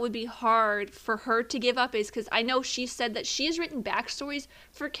that would be hard for her to give up is because I know she said that she has written backstories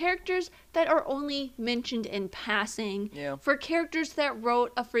for characters that are only mentioned in passing. Yeah. For characters that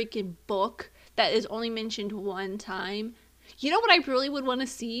wrote a freaking book that is only mentioned one time. You know what I really would want to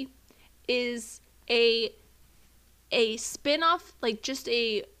see is a spin-off, like just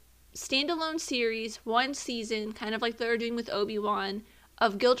a standalone series, one season, kind of like they're doing with Obi-Wan,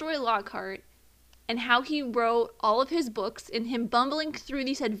 of Gilderoy Lockhart and how he wrote all of his books and him bumbling through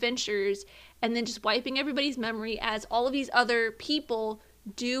these adventures and then just wiping everybody's memory as all of these other people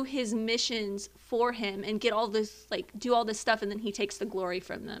do his missions for him and get all this, like, do all this stuff, and then he takes the glory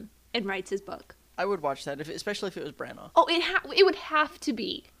from them and writes his book. I would watch that, especially if it was Branagh. Oh, it would have to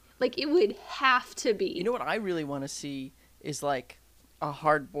be. Like, it would have to be. You know what I really want to see is, like, a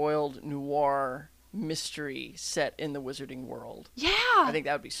hard-boiled noir mystery set in the Wizarding World. Yeah. I think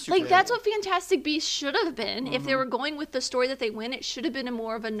that would be super Like, that's what Fantastic Beasts should have been. If they were going with the story that they went, it should have been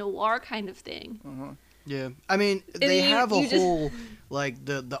more of a noir kind of thing. Yeah. I mean, they have a whole, like,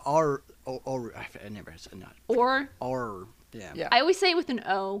 the R... I never said not. Or? R. Yeah. I always say it with an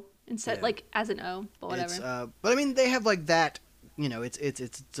O instead, like, as an O, but whatever. But, I mean, they have, like, that... You know, it's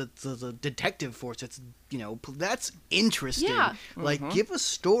a detective force. It's, you know, that's interesting. Yeah. Like, give us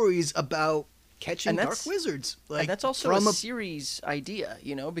stories about catching dark wizards. Like, and that's also a series idea,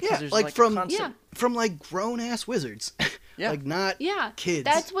 you know, because there's like from a concept. From like grown ass wizards. Like not kids.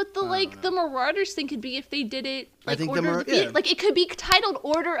 That's what the Marauders thing could be if they did it. Like, I think like it could be titled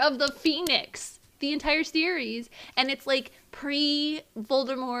Order of the Phoenix, the entire series, and it's like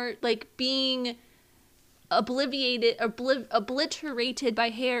pre-Voldemort, like being obliterated by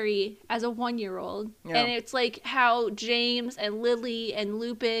Harry as a 1-year-old. And it's like how James and Lily and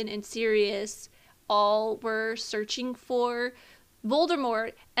Lupin and Sirius all were searching for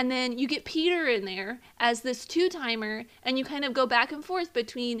Voldemort, and then you get Peter in there as this two-timer, and you kind of go back and forth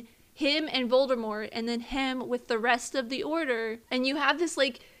between him and Voldemort and then him with the rest of the Order, and you have this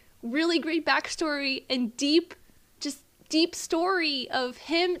like really great backstory and deep story of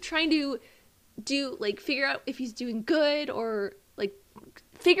him trying to figure out if he's doing good or like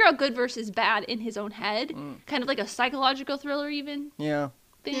figure out good versus bad in his own head, kind of like a psychological thriller even.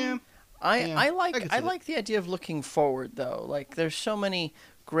 Thing. I like the idea of looking forward though. Like there's so many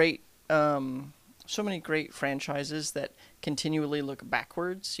great franchises that continually look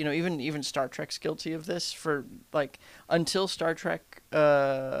backwards. You know, even Star Trek's guilty of this. For like until Star Trek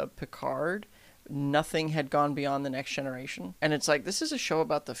Picard, nothing had gone beyond the Next Generation, and it's like, this is a show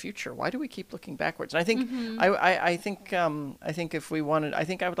about the future. Why do we keep looking backwards? And I think I think if we wanted, I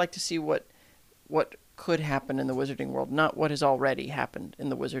think I would like to see what could happen in the Wizarding World, not what has already happened in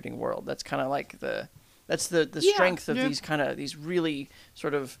the Wizarding World. That's kind of like the strength of these really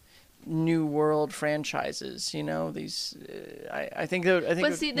sort of new world franchises. You know, these I think.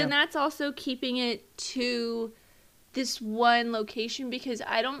 But see, then that's also keeping it to this one location, because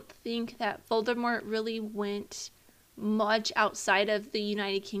I don't think that Voldemort really went much outside of the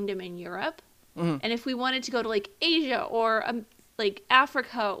United Kingdom and Europe. And if we wanted to go to like Asia or like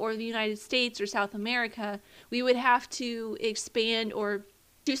Africa or the United States or South America, we would have to expand or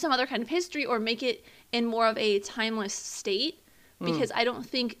do some other kind of history or make it in more of a timeless state, because I don't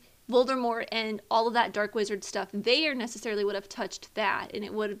think Voldemort and all of that Dark Wizard stuff there necessarily would have touched that, and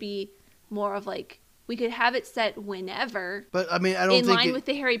it would be more of like, we could have it set whenever. But I mean, I don't in think line with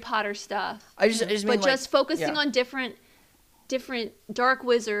the Harry Potter stuff. I just mean, but just focusing on different dark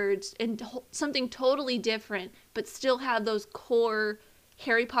wizards and something totally different, but still have those core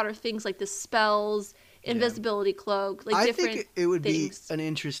Harry Potter things like the spells, invisibility cloak, like different things. I think it would be an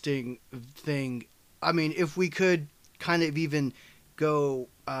interesting thing. I mean, if we could kind of even go.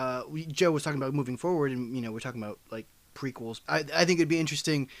 Joe was talking about moving forward, and you know, we're talking about like prequels. I think it'd be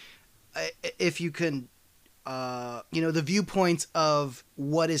interesting if you can, the viewpoints of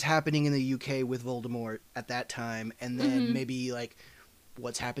what is happening in the UK with Voldemort at that time, and then maybe like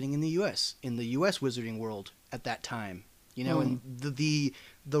what's happening in the US wizarding world at that time. And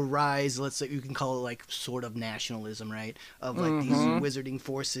the rise, let's say you can call it like sort of nationalism, right? Of like these wizarding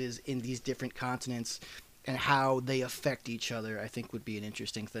forces in these different continents and how they affect each other, I think would be an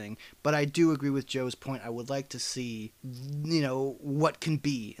interesting thing. But I do agree with Joe's point. I would like to see, what can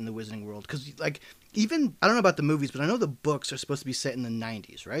be in the wizarding world. Because like, even, I don't know about the movies, but I know the books are supposed to be set in the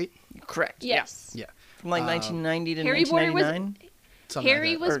 90s, right? Correct. Yes. Yeah. From like 1990 to Harry Potter 1999.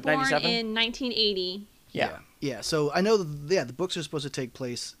 Harry was Or born 97? in 1980. Yeah. So I know the books are supposed to take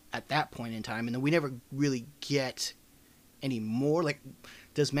place at that point in time, and then we never really get any more. Like,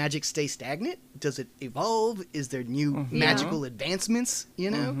 does magic stay stagnant? Does it evolve? Is there new magical advancements?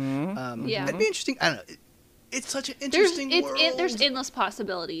 That'd be interesting. I don't know. It's such an interesting world. There's endless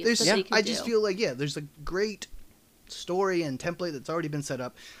possibilities. I just feel like there's a great story and template that's already been set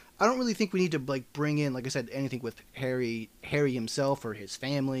up. I don't really think we need to like bring in, like I said, anything with Harry himself or his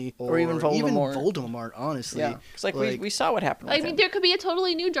family or even Voldemort. Honestly, Yeah, because we saw what happened. With him. there could be a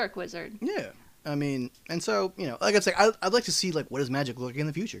totally new Dark Wizard. Yeah, I mean, and so like I said, I'd like to see like what does magic look like in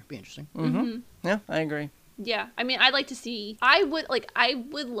the future. Be interesting. Yeah, I agree. Yeah, I mean, I'd like to see. I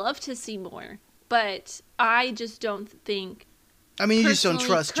would love to see more, but I just don't think. I mean, you just don't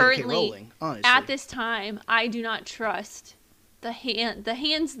trust J.K. Rowling, honestly. At this time, I do not trust the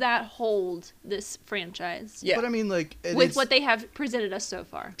hands that hold this franchise. Yeah, but I mean, like with what they have presented us so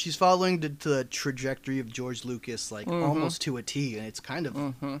far, she's following the trajectory of George Lucas, like almost to a T, and it's kind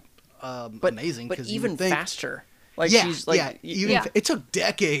of amazing. But even faster. Like it took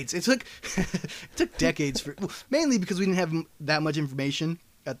decades. It took decades for mainly because we didn't have that much information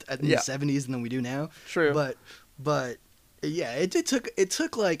in the 70s than we do now. True, but. Yeah, it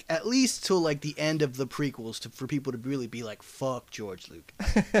took like at least till like the end of the prequels for people to really be like, "Fuck George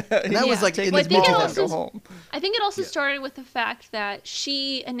Lucas," and that was like in the mid 2000s. I think it also started with the fact that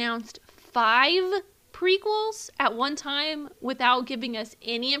she announced 5 prequels at one time without giving us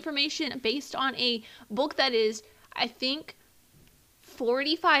any information based on a book that is, I think,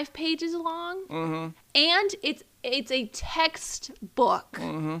 45 pages long, and it's a textbook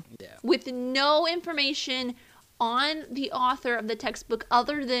with no information on the author of the textbook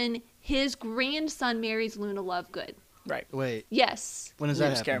other than his grandson marries Luna Lovegood. Right. Wait. Yes. When is that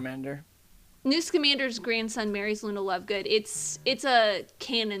happen? Scamander. Newt Scamander's grandson marries Luna Lovegood. It's a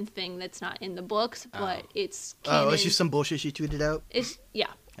canon thing that's not in the books, but it's canon. Oh, it's just some bullshit she tweeted out?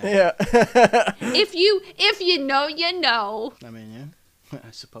 Yeah. If you know, you know. I mean, yeah, I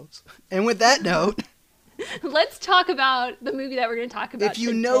suppose. And with that note, let's talk about the movie that we're going to talk about. If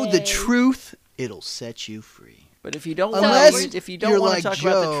you know the truth, it'll set you free. But if you don't want to talk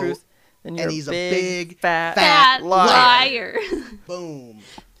about the truth, then you're a big fat liar. Boom.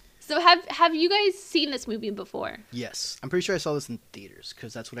 So have you guys seen this movie before? Yes. I'm pretty sure I saw this in theaters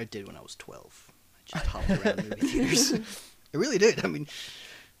because that's what I did when I was 12. I just hopped around movie theaters. I really did. I mean,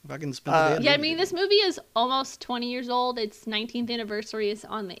 if I can spend the day. Yeah, I mean, this movie is almost 20 years old. Its 19th anniversary is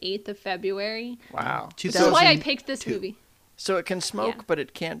on the 8th of February. Wow. This is why I picked this movie. So it can smoke, but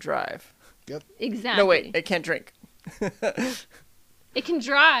it can't drive. Yep. Exactly. No, wait, it can't drink. It can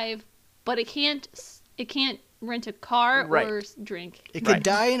drive, but it can't rent a car or drink. It could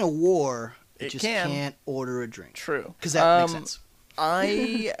die in a war. It just can't order a drink. True. Because that makes sense.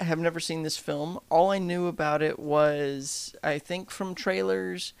 I have never seen this film. All I knew about it was, I think, from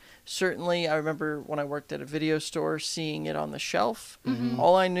trailers. Certainly, I remember when I worked at a video store seeing it on the shelf.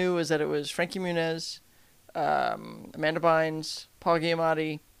 All I knew is that it was Frankie Muniz, Amanda Bynes, Paul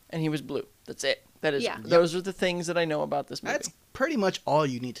Giamatti, and he was blue. That's it. Those are the things that I know about this movie. That's pretty much all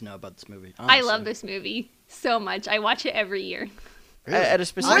you need to know about this movie. Honestly. I love this movie so much. I watch it every year. Really? At a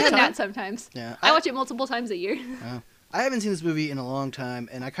specific More time? than that sometimes. Yeah. I watch it multiple times a year. I haven't seen this movie in a long time,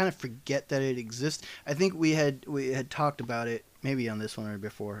 and I kind of forget that it exists. I think we had talked about it maybe on this one or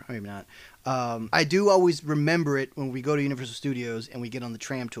before, maybe not. I do always remember it when we go to Universal Studios and we get on the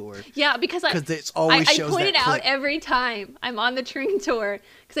tram tour. Yeah, because it's always shows I point it that out clip. every time I'm on the train tour.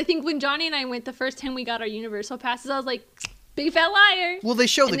 Because I think when Johnny and I went the first time we got our Universal passes, I was like, big fat liar. Well, they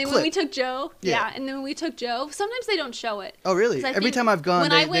show the clip. And then when we took Joe, and then when we took Joe, sometimes they don't show it. Oh, really? Every time I've gone,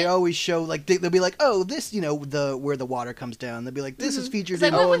 they always show, like, they'll be like, oh, this, where the water comes down. They'll be like, this is featured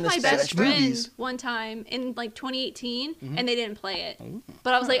in I went with my best friend movies. one time in, like, 2018, and they didn't play it.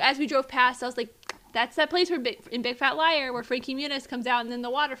 But I was like, as we drove past, I was like, that's that place where in Big Fat Liar where Frankie Muniz comes out and then the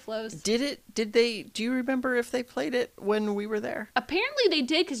water flows. Do you remember if they played it when we were there? Apparently they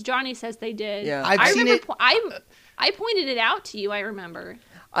did, because Johnny says they did. Yeah. I've seen it. I pointed it out to you, I remember.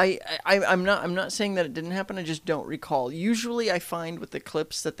 I'm not saying that it didn't happen. I just don't recall. Usually, I find with the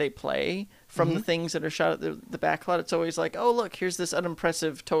clips that they play from the things that are shot at the backlot, it's always like, oh look, here's this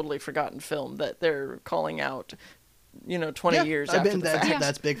unimpressive, totally forgotten film that they're calling out, 20 years after the fact.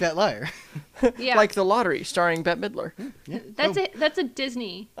 That's Big Fat Liar. Yeah. Like The Lottery, starring Bette Midler. Yeah. That's a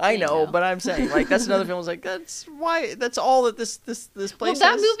Disney I thing, know, though. but I'm saying like that's another film. I was like, that's all that this place. Well, that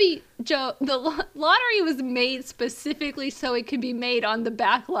has. movie, Joe, the lottery was made specifically so it could be made on the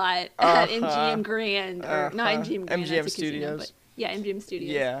backlot at MGM Grand, or not MGM Grand, MGM that's a casino, Studios. but yeah, MGM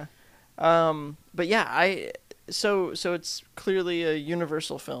Studios. Yeah, but yeah, so it's clearly a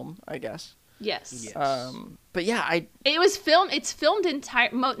Universal film, I guess. Yes. Yes. But yeah, It's filmed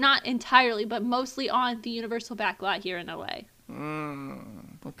not entirely, but mostly on the Universal backlot here in LA.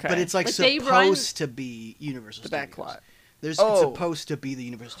 okay. But it's like But they supposed to be Universal the Studios. backlot. It's Oh. supposed to be the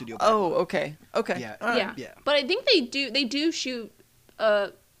Universal Studio backlot. Oh, okay. Yeah. All right. Yeah. Yeah. But I think they do shoot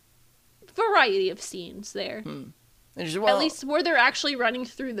a variety of scenes there. And just, well, At least where they're actually running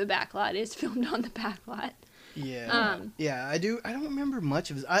through the backlot is filmed on the backlot. Yeah. Yeah, I don't remember much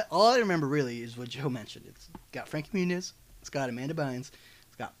of this. All I remember really is what Joe mentioned. It's got Frankie Muniz, it's got Amanda Bynes,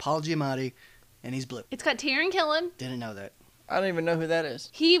 it's got Paul Giamatti, and he's blue. It's got Taron Killam. Didn't know that. I don't even know who that is.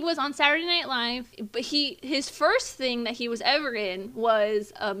 He was on Saturday Night Live, but his first thing that he was ever in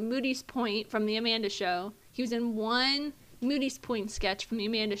was Moody's Point from The Amanda Show. He was in one Moody's Point sketch from The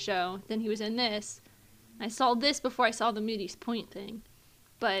Amanda Show. Then he was in this. I saw this before I saw the Moody's Point thing.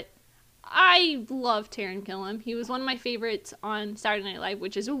 But I love Taron Killam. He was one of my favorites on Saturday Night Live,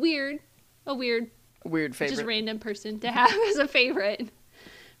 which is a weird Weird favorite. just random person to have as a favorite.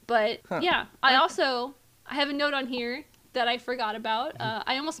 But yeah, I have a note on here that I forgot about.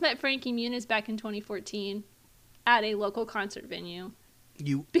 I almost met Frankie Muniz back in 2014 at a local concert venue.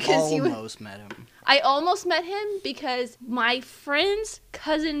 You Because almost met him. I almost met him because my friend's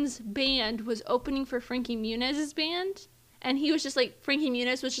cousin's band was opening for Frankie Muniz's band, and he was just like, Frankie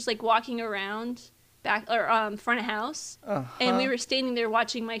Muniz was just like walking around back or front of house, and we were standing there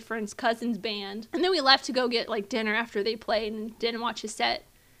watching my friend's cousin's band, and then we left to go get like dinner after they played and didn't watch his set.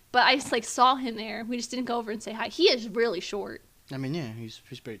 But I just like saw him there. We just didn't go over and say hi. He is really short. I mean, yeah, he's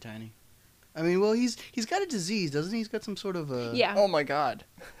pretty tiny. I mean, well, he's got a disease, doesn't he? He's got some sort of Yeah. Oh my god.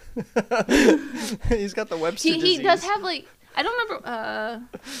 He's got the Webster disease. He does have like, I don't remember.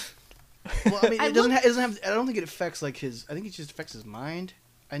 Well, I mean, it doesn't have. I don't think it affects like his. I think it just affects his mind.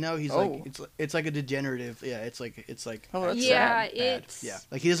 I know he's like it's like a degenerative. Yeah, it's like. Oh, that's Yeah, sad. it's Yeah,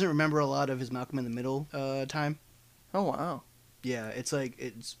 like he doesn't remember a lot of his Malcolm in the Middle time. Oh wow. Yeah, it's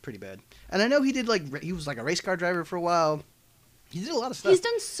pretty bad. And I know he was like a race car driver for a while. He did a lot of stuff. He's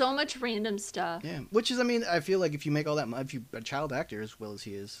done so much random stuff. Yeah, which is, I mean, I feel like if you make all that money, if you're a child actor as well as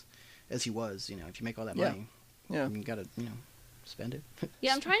he was, if you make all that money, Yeah. you gotta, spend it.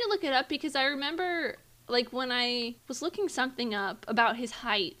 Yeah, I'm trying to look it up because I remember, like, when I was looking something up about his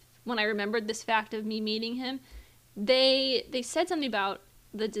height, when I remembered this fact of me meeting him, they said something about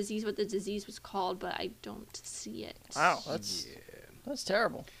the disease, what the disease was called, but I don't see it. Wow, that's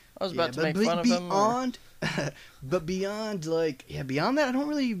terrible. I was about to make fun of him. But beyond that, I don't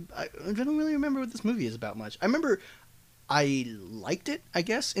really remember what this movie is about much. I remember I liked it, I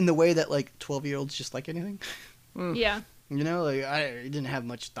guess, in the way that like 12-year-olds just like anything. Yeah. Like I didn't have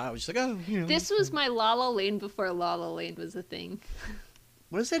much thought. I was just like, This was my La La Land before La La Land was a thing.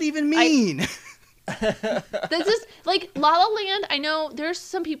 What does that even mean? This is like La La Land. I know there's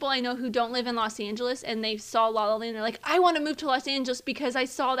some people I know who don't live in Los Angeles and they saw La La Land and they're like, I want to move to Los Angeles because I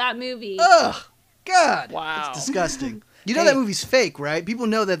saw that movie. Ugh, God, Wow. that's disgusting. You know that movie's fake, right? People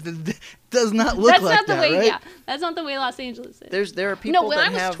know that does not look That's like not the that, way. right? Yeah, that's not the way Los Angeles is. There are people No, when that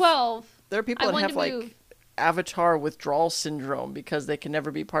I was have 12, there are people I that wanted have to like move. Avatar withdrawal syndrome because they can never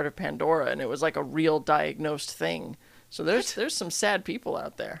be part of Pandora, and it was like a real diagnosed thing. So there's some sad people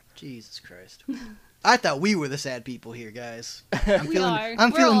out there. Jesus Christ. I thought we were the sad people here, guys. I'm We feeling are.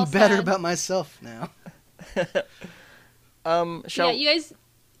 I'm We're feeling all better sad. about myself now. Shall Yeah,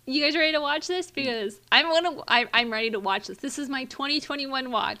 you guys ready to watch this? Because I'm ready to watch this. This is my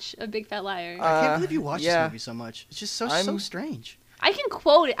 2021 watch of Big Fat Liar. I can't believe you watch yeah. this movie so much. It's just so strange. I can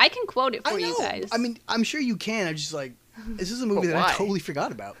quote it. I can quote it for I know. you guys. I mean, I'm sure you can. I'm just like, this is a movie But that I why? totally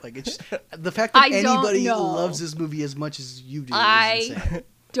forgot about. Like, it's just the fact that I don't anybody know. loves this movie as much as you do is insane. I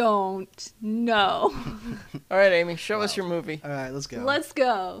don't know. All right, Amy, show us your movie. All right, let's go. Let's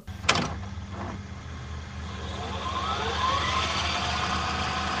go.